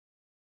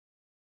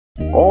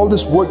All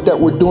this work that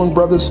we're doing,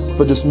 brothers,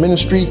 for this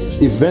ministry,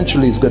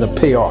 eventually is going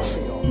to pay off.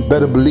 You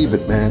better believe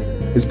it, man.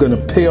 It's going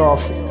to pay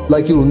off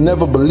like you'll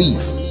never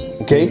believe,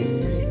 okay?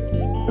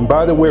 And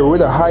by the way, we're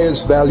the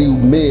highest value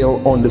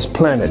male on this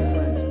planet.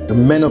 The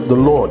men of the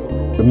Lord,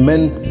 the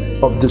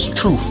men of this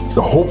truth,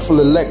 the hopeful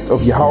elect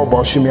of Yahweh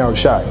Bashim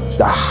Yahushai,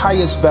 the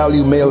highest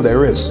value male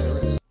there is.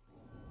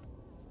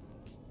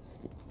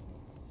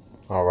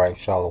 All right,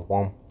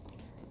 Shalom.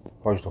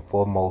 First and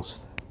foremost,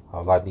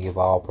 I'd like to give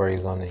all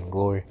praise, honor, and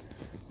glory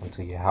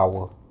unto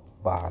Yahweh,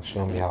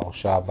 Ba'ashem,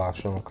 Yahushua,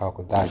 Ba'ashem,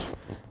 Kakadash.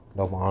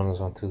 Double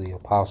honors unto the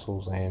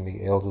apostles and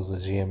the elders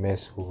of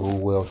GMS who rule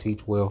well,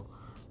 teach well,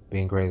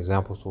 being great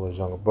examples to his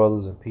younger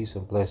brothers, and peace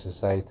and blessings,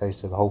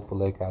 salutations to the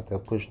hopeful elect out there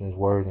pushing his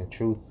word and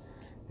truth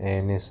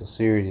and in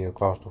sincerity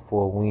across the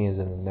four winds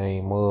in the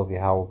name of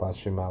Yahweh,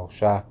 Ba'ashem,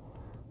 Yahushua,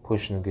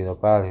 pushing to get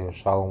up out of here.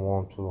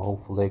 Shalom to the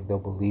hopeful elect, the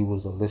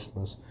believers, the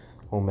listeners,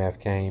 whom have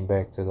came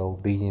back to the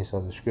obedience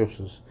of the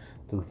scriptures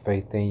through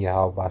faith in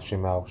Yahweh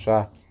Bashim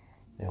Yahushua.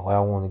 And what I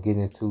want to get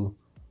into,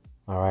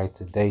 all right,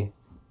 today,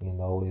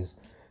 is,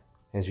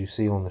 as you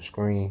see on the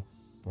screen,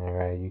 all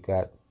right, you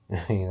got,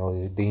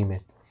 this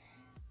demon,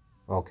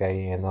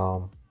 okay, and,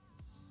 I'm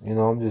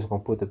just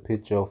going to put the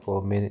picture up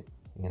for a minute,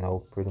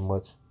 pretty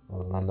much.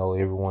 I know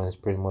everyone has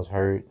pretty much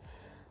heard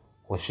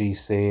what she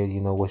said,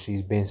 what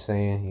she's been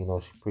saying.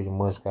 She pretty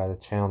much got a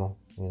channel,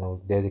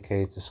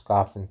 dedicated to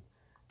scoffing,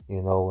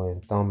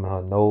 and thumbing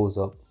her nose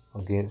up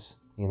against,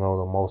 the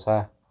Most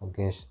High,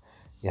 against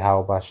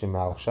Yahweh Bashim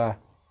Yahushua.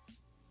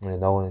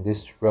 And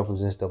this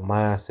represents the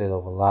mindset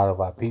of a lot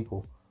of our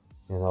people.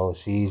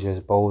 She's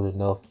just bold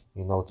enough,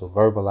 to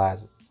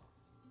verbalize it.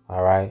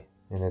 All right.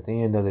 And at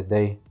the end of the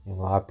day,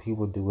 our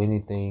people do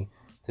anything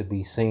to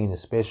be seen,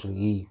 especially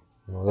Eve.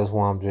 That's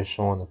why I'm just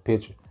showing the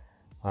picture.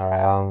 All right.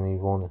 I don't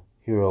even want to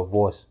hear her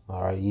voice.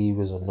 All right. Eve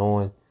is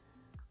annoying.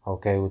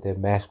 Okay. With that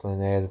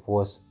masculine ass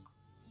voice.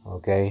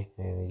 Okay.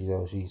 And,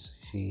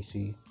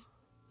 she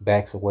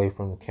backs away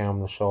from the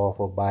camera to show off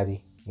her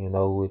body,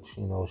 which,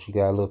 she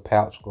got a little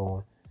pouch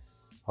going.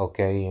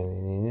 Okay,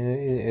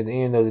 and at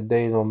the end of the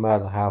day, no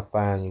matter how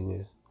fine you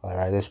is, all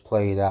right, let's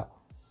play it out.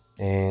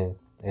 And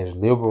as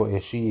liberal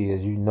as she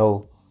is,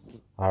 all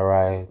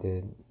right,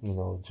 that,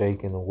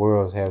 Jake and the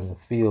world is having a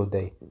field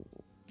day.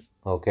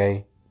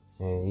 Okay,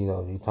 and,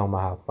 you talking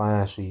about how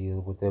fine she is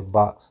with that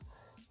box.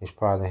 It's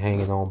probably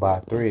hanging on by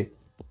a thread,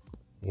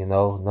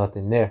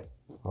 nothing there.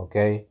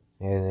 Okay,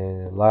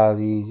 and a lot of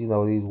these,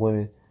 these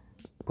women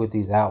put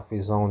these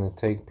outfits on and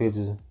take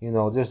pictures,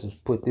 just to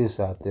put this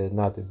out there,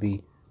 not to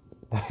be,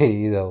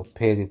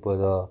 petty, but,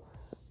 a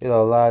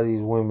lot of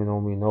these women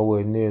don't be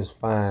nowhere near as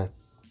fine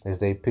as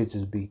they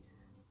pictures be,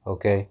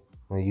 okay,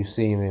 when you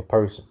see them in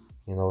person,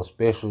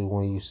 especially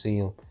when you see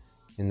them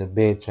in the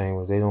bed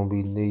chambers. They don't be,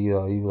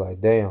 you be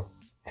like, damn,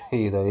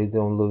 it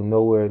don't look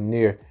nowhere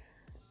near,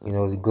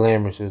 the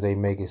glamorous as they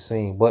make it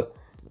seem, but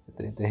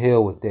the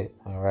hell with that,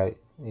 all right,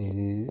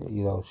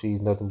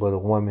 she's nothing but a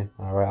woman,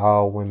 all right,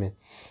 all women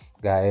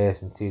got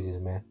ass and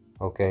titties, man.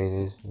 Okay,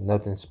 there's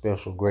nothing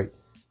special, great.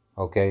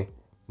 Okay,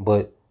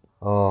 but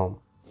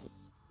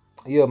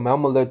yeah, man,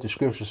 I'm gonna let the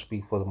scripture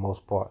speak for the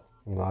most part.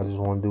 I just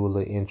want to do a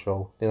little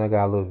intro. Then I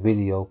got a little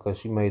video because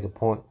she made the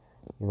point.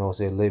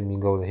 Said let me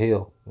go to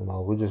hell.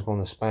 We're just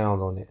gonna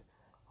expound on it.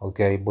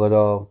 Okay, but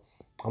I'm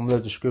gonna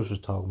let the scriptures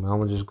talk, man. I'm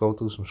gonna just go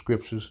through some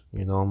scriptures.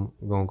 I'm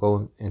gonna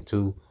go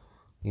into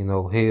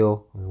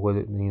hell and what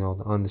it,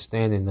 the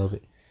understanding of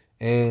it.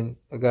 And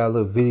I got a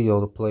little video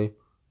to play.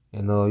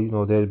 And,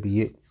 that'll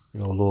be it,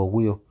 Lord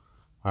will.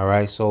 All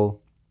right,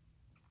 so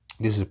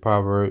this is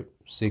Proverbs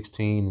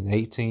 16 and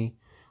 18.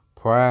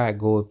 Pride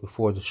goeth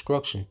before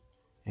destruction,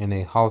 and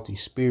a haughty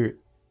spirit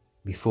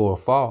before a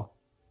fall.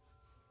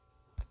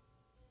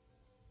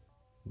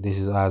 This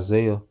is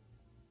Isaiah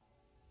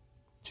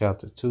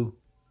chapter 2,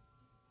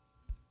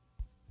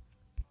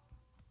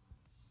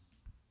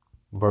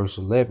 verse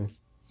 11.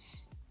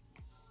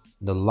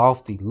 The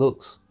lofty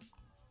looks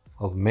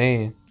of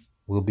man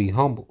will be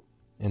humbled,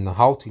 and the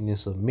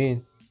haughtiness of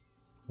men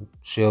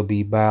shall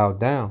be bowed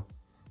down,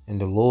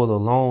 and the Lord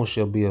alone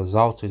shall be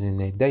exalted in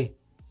that day.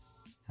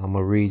 I'm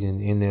going to read in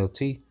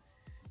NLT.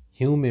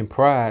 Human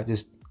pride,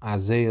 this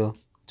Isaiah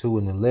 2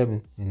 and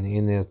 11 in the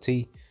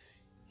NLT.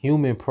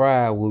 Human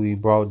pride will be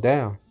brought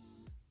down,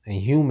 and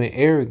human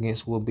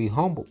arrogance will be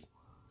humbled.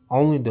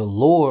 Only the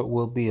Lord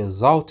will be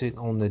exalted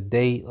on the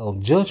day of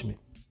judgment.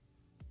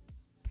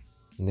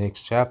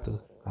 Next chapter,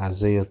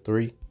 Isaiah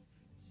 3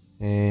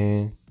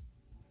 and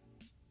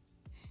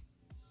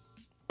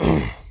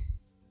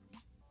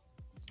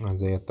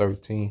Isaiah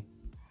 13.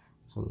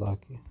 So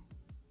lucky.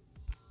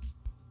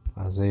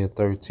 Isaiah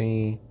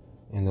 13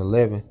 and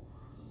 11.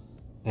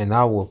 And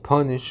I will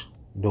punish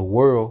the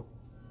world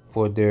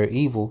for their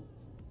evil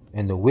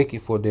and the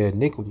wicked for their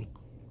iniquity.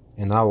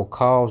 And I will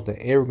cause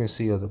the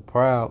arrogancy of the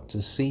proud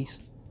to cease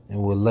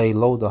and will lay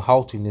low the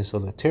haughtiness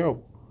of the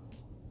terrible.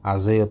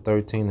 Isaiah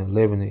 13 and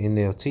 11 in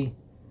NLT.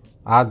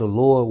 I, the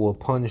Lord, will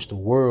punish the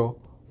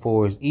world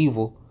for its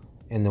evil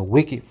and the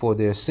wicked for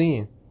their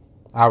sin.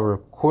 I will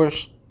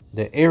crush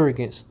the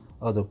arrogance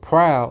of the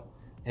proud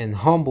and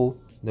humble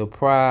the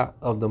pride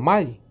of the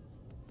mighty.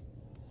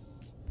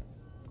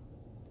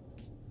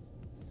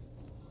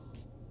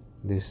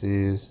 This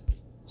is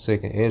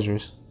 2nd Ezra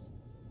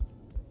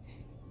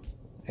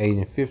 8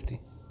 and 50.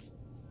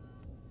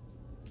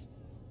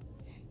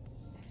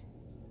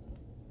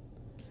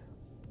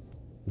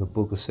 The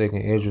book of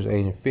 2nd Ezra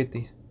 8 and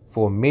 50.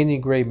 For many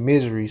great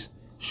miseries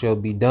shall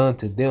be done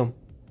to them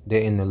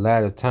that in the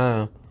latter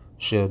time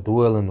shall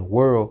dwell in the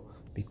world,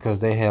 because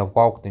they have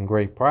walked in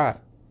great pride.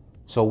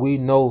 So we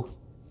know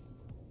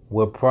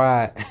what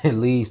pride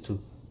leads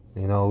to.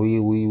 You know,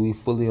 we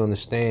fully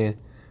understand,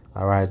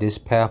 all right, this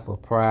path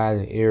of pride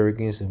and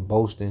arrogance and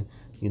boasting,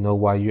 you know,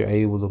 while you're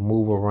able to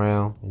move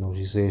around. You know,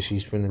 she says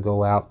she's finna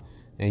go out.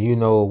 And you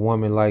know, a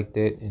woman like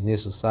that in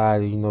this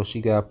society, you know,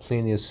 she got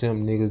plenty of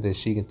simp niggas that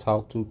she can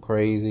talk to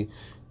crazy.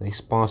 They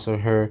sponsor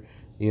her,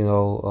 you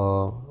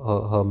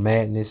know, her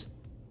madness.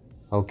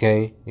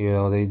 Okay, you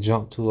know, they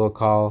jump to her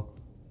call.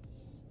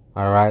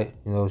 All right,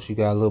 you know, she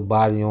got a little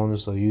body on her,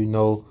 so you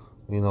know,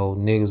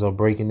 niggas are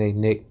breaking their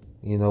neck,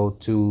 you know,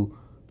 to,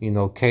 you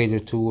know, cater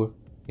to her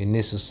in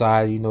this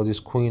society. You know, this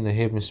queen of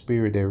heaven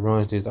spirit that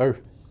runs this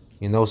earth.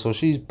 You know, so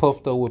she's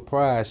puffed up with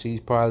pride. She's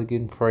probably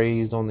getting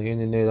praised on the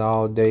internet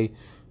all day.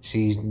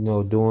 She's, you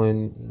know,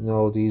 doing, you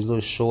know, these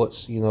little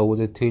shorts, you know, with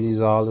her titties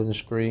all in the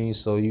screen.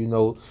 So, you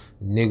know,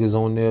 niggas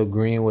on there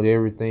agreeing with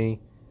everything.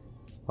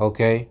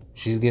 Okay?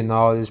 She's getting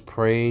all this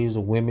praise,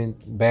 the women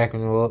backing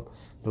her up.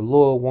 The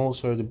Lord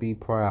wants her to be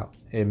proud,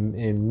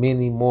 and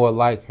many more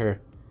like her.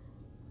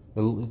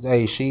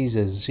 Hey, she's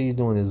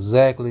doing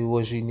exactly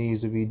what she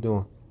needs to be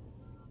doing.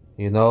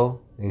 You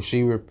know, if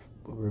she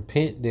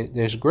repent,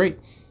 that's great.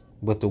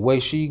 But the way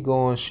she's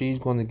going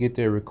to get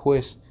their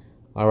request,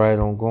 all right,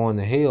 on going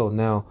to hell.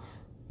 Now,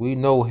 we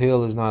know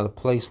hell is not a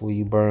place where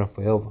you burn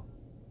forever.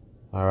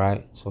 All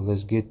right, so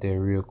let's get there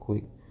real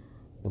quick.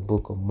 The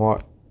book of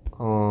Mark.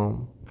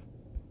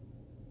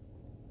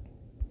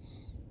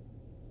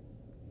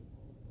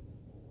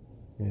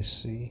 Let's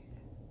see.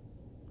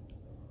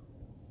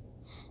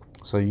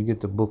 So you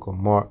get the book of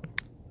Mark.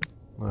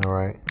 All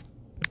right.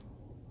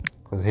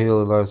 Because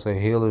hell, like I say,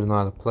 hell is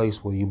not a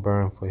place where you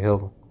burn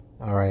forever.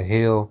 All right,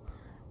 hell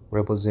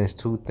represents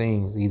two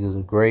things: either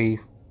the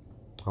grave,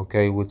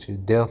 okay, which is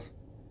death,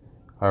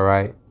 all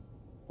right,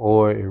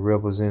 or it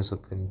represents a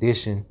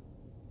condition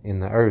in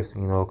the earth,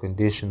 you know, a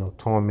condition of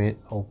torment,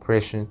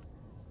 oppression,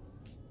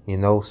 you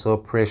know,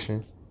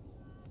 suppression,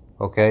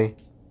 okay.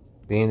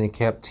 Being in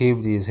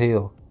captivity is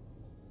hell,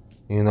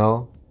 you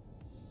know.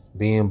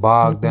 Being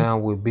bogged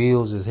down with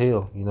bills is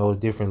hell, you know,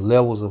 different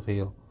levels of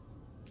hell.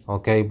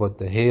 Okay, but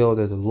the hell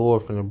that the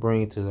Lord finna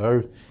bring to the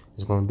earth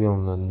is gonna be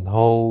on a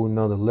whole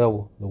nother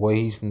level. The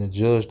way he's finna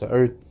judge the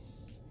earth,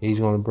 he's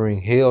gonna bring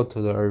hell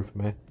to the earth,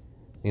 man.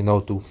 You know,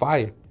 through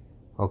fire.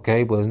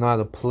 Okay, but it's not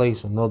a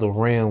place, another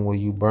realm where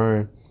you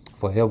burn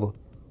forever.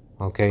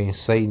 Okay, and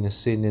Satan is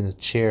sitting in a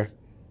chair,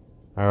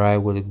 all right,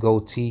 with a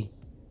goatee,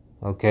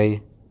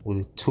 okay, with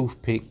a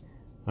toothpick,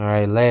 all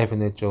right,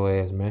 laughing at your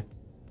ass, man.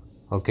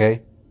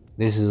 Okay,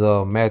 this is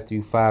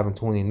Matthew 5 and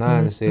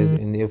 29. It says,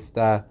 and if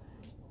thy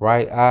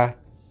right eye,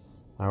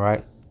 all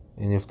right,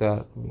 and if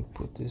that, let me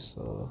put this,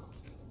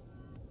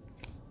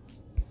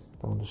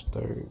 don't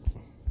disturb.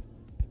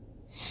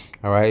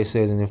 All right, it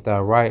says, and if thy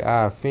right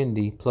eye offend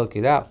thee, pluck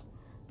it out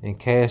and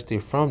cast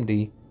it from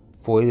thee,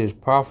 for it is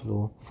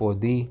profitable for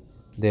thee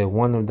that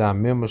one of thy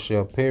members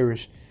shall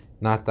perish,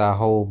 not thy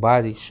whole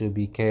body should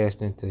be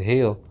cast into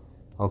hell.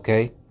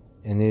 Okay,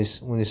 and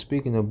it's when it's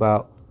speaking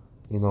about,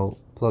 you know,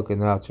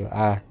 plucking out your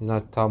eye, it's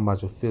not talking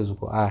about your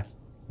physical eye.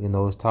 You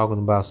know, it's talking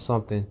about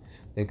something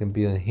that can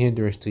be a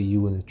hindrance to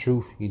you in the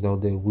truth, you know,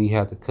 that we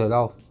have to cut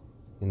off.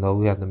 You know,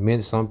 we have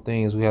to some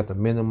things we have to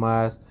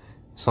minimize.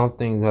 Some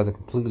things we have to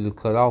completely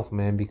cut off,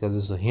 man, because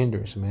it's a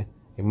hindrance, man.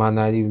 It might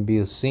not even be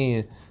a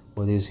sin,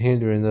 but it's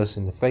hindering us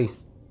in the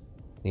faith,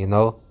 you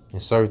know,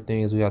 and certain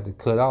things we have to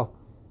cut off.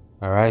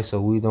 All right,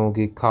 so we don't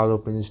get caught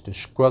up in this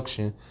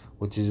destruction,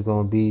 which is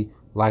going to be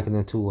likened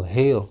into a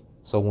hell.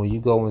 So when you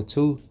go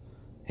into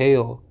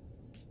hell,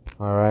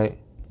 all right,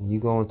 you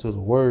go into the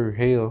word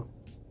hell,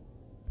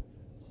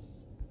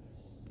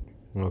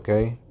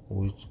 okay,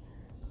 which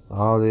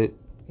all that,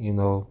 you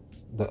know,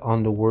 the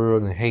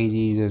underworld and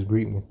Hades is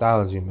Greek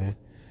mythology, man.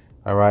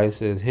 All right, it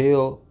says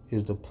hell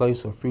is the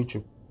place of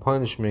future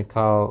punishment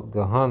called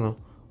Gehenna,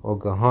 or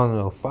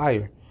Gehenna of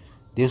fire.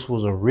 This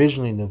was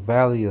originally the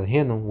valley of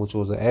Hinnom, which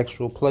was an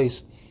actual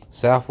place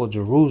south of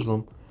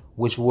Jerusalem,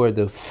 which where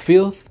the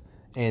filth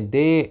and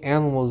dead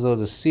animals of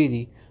the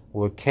city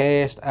were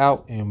cast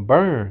out and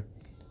burned,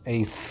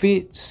 a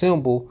fit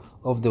symbol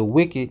of the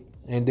wicked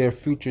and their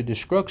future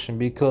destruction.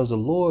 Because the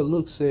Lord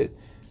looks at,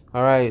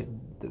 all right,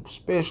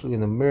 especially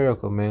in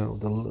America, man,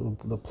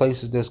 the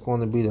places that's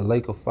going to be the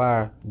lake of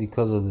fire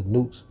because of the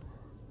nukes,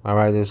 all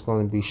right, that's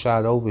going to be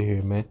shot over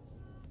here, man,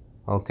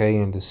 okay,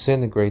 and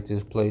disintegrate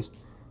this place.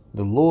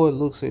 The Lord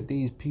looks at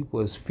these people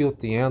as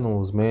filthy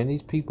animals, man.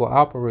 These people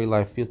operate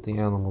like filthy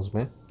animals,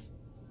 man.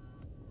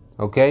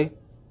 Okay?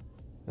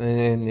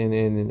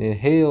 And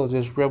hell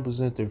just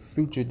represents the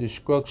future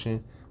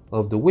destruction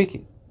of the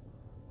wicked.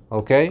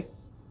 Okay?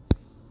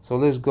 So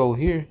let's go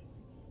here.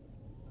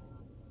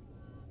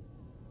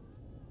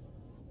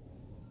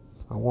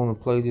 I want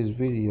to play this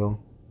video.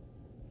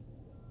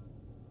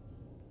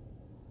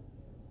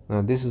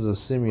 Now this is a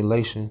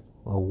simulation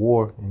of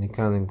war, and it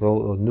kind of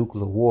goes, a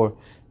nuclear war,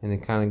 and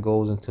it kind of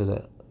goes into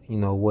the,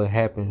 what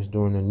happens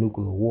during a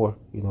nuclear war.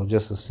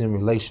 Just a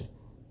simulation.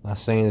 Not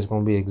saying it's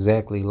gonna be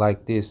exactly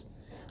like this,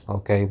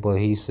 okay? But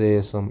he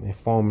says some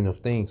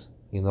informative things,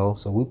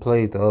 So we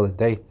played the other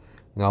day,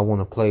 and I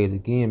want to play it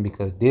again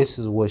because this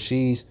is what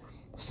she's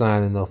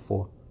signing up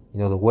for.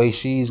 The way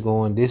she's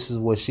going, this is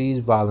what she's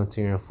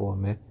volunteering for,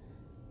 man.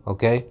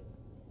 Okay?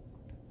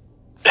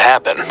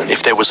 Happen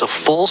if there was a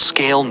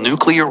full-scale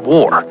nuclear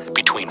war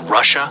between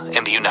Russia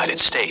and the United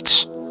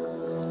States.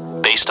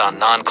 Based on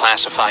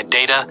non-classified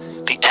data,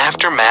 the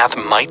aftermath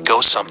might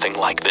go something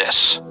like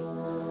this.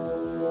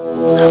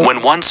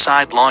 When one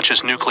side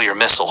launches nuclear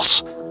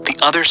missiles, the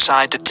other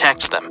side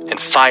detects them and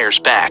fires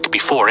back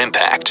before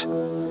impact.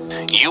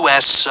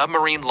 U.S.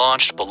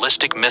 submarine-launched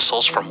ballistic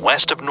missiles from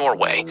west of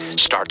Norway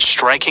start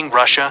striking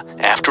Russia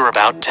after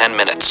about 10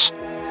 minutes.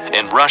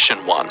 And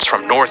Russian ones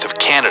from north of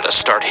Canada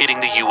start hitting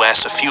the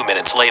U.S. a few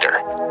minutes later.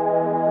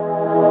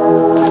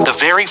 The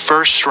very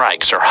first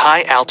strikes are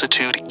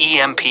high-altitude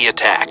EMP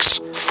attacks,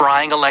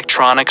 frying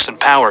electronics and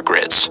power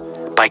grids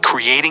by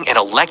creating an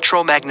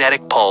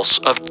electromagnetic pulse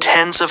of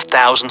tens of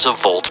thousands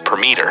of volts per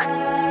meter.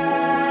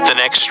 The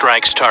next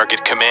strikes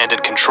target command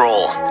and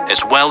control,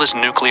 as well as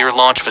nuclear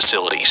launch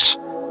facilities.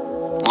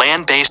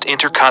 Land-based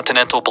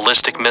intercontinental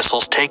ballistic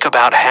missiles take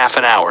about half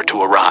an hour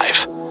to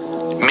arrive.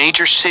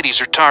 Major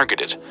cities are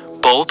targeted,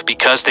 both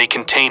because they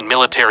contain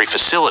military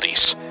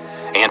facilities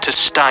and to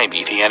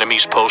stymie the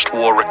enemy's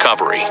post-war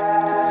recovery.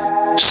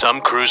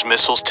 Some cruise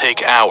missiles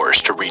take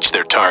hours to reach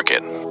their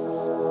target.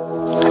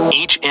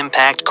 Each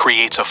impact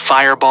creates a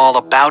fireball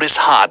about as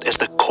hot as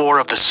the core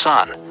of the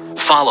sun,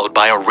 followed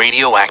by a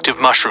radioactive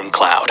mushroom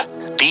cloud.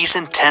 These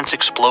intense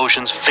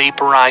explosions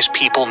vaporize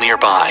people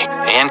nearby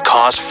and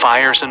cause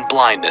fires and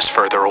blindness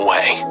further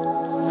away.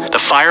 The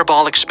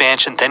fireball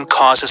expansion then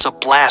causes a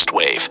blast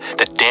wave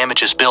that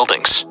damages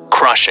buildings,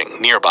 crushing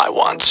nearby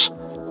ones.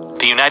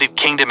 The United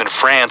Kingdom and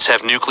France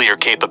have nuclear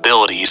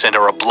capabilities and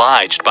are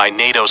obliged by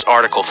NATO's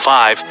Article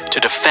 5 to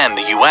defend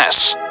the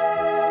US.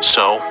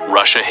 So,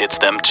 Russia hits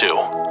them too.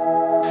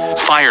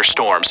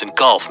 Firestorms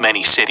engulf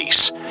many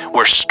cities,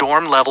 where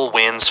storm-level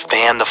winds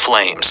fan the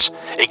flames,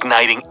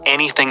 igniting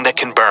anything that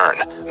can burn,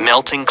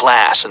 melting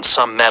glass and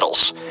some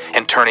metals,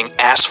 and turning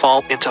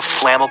asphalt into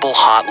flammable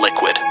hot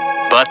liquid.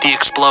 But the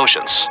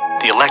explosions,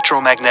 the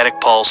electromagnetic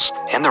pulse,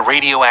 and the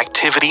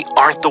radioactivity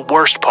aren't the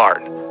worst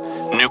part.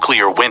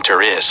 Nuclear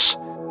winter is,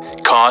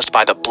 caused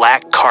by the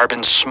black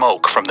carbon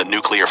smoke from the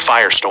nuclear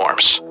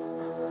firestorms.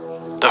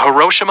 The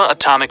Hiroshima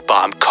atomic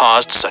bomb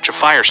caused such a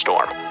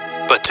firestorm,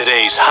 but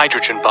today's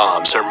hydrogen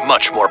bombs are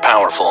much more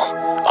powerful.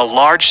 A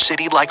large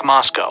city like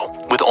Moscow,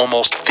 with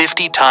almost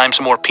 50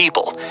 times more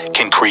people,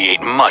 can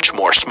create much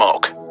more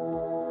smoke.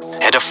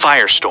 And a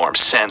firestorm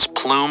sends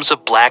plumes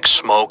of black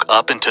smoke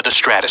up into the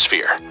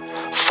stratosphere,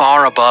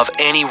 far above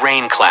any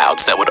rain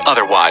clouds that would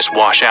otherwise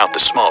wash out the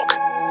smoke.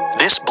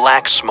 This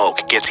black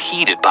smoke gets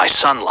heated by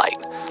sunlight,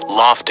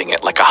 lofting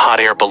it like a hot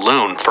air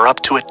balloon for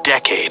up to a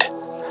decade.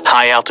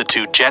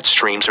 High-altitude jet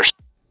streams are...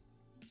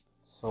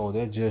 So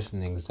that's just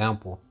an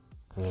example,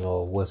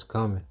 of what's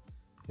coming.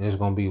 It's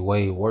going to be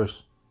way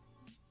worse,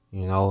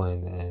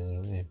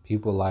 and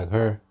people like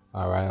her,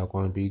 all right, are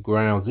going to be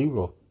ground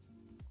zero.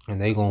 And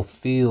they going to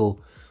feel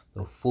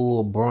the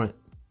full brunt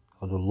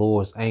of the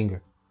Lord's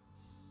anger,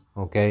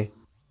 okay?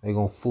 They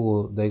going to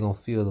feel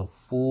the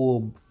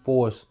full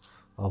force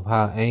of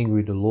how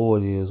angry the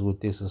Lord is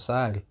with this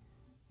society.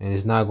 And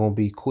it's not going to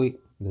be quick.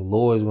 The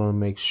Lord is going to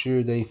make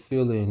sure they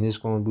feel it, and it's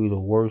going to be the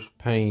worst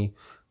pain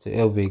to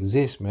ever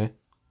exist, man.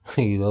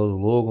 The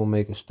Lord going to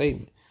make a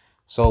statement.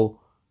 So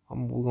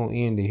we're going to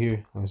end it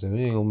here. Like I said,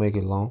 we ain't going to make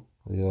it long.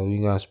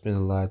 You got to spend a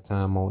lot of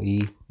time on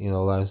Eve.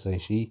 Like I say,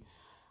 she,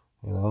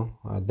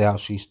 I doubt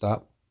she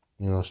stopped,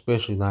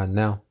 especially not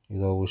now.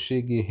 When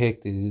shit get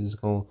hectic, it's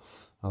going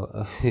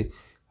to,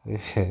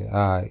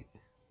 all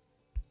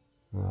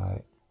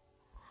right.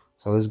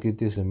 So let's get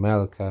this in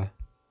Malachi.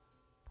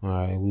 All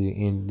right,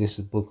 this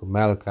is book of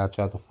Malachi,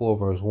 chapter 4,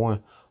 verse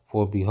 1.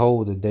 For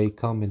behold, the day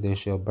cometh that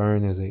shall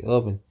burn as a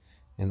oven,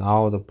 and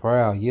all the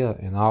proud,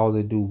 and all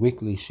that do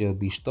wickedly shall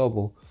be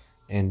stubble.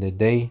 And the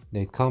day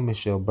that cometh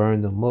shall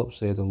burn them up,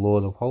 saith the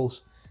Lord of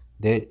hosts,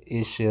 that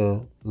it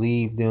shall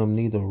leave them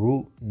neither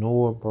root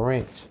nor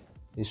branch.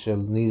 It shall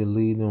neither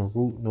leave them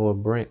root nor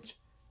branch.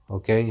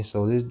 Okay,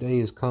 so this day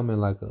is coming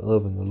like an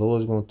oven. The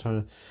Lord's going to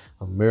turn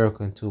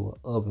America into an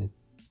oven.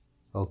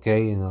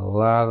 Okay, and a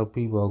lot of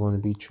people are going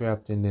to be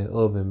trapped in that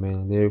oven,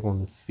 man. They're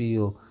going to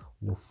feel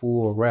the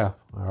full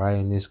wrath, all right?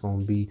 And it's going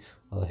to be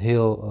a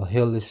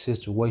hellish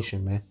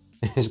situation, man.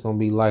 It's going to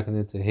be likened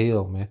it to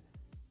hell, man.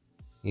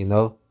 It's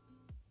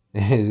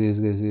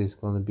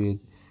going to be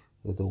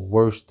the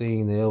worst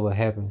thing that ever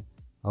happened,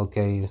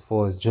 okay, as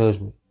far as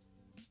judgment.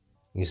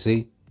 You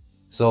see?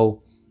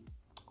 So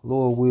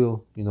Lord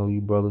will, you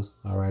brothers,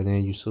 all right,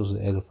 and you sisters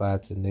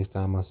edified till next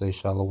time I say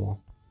shalom.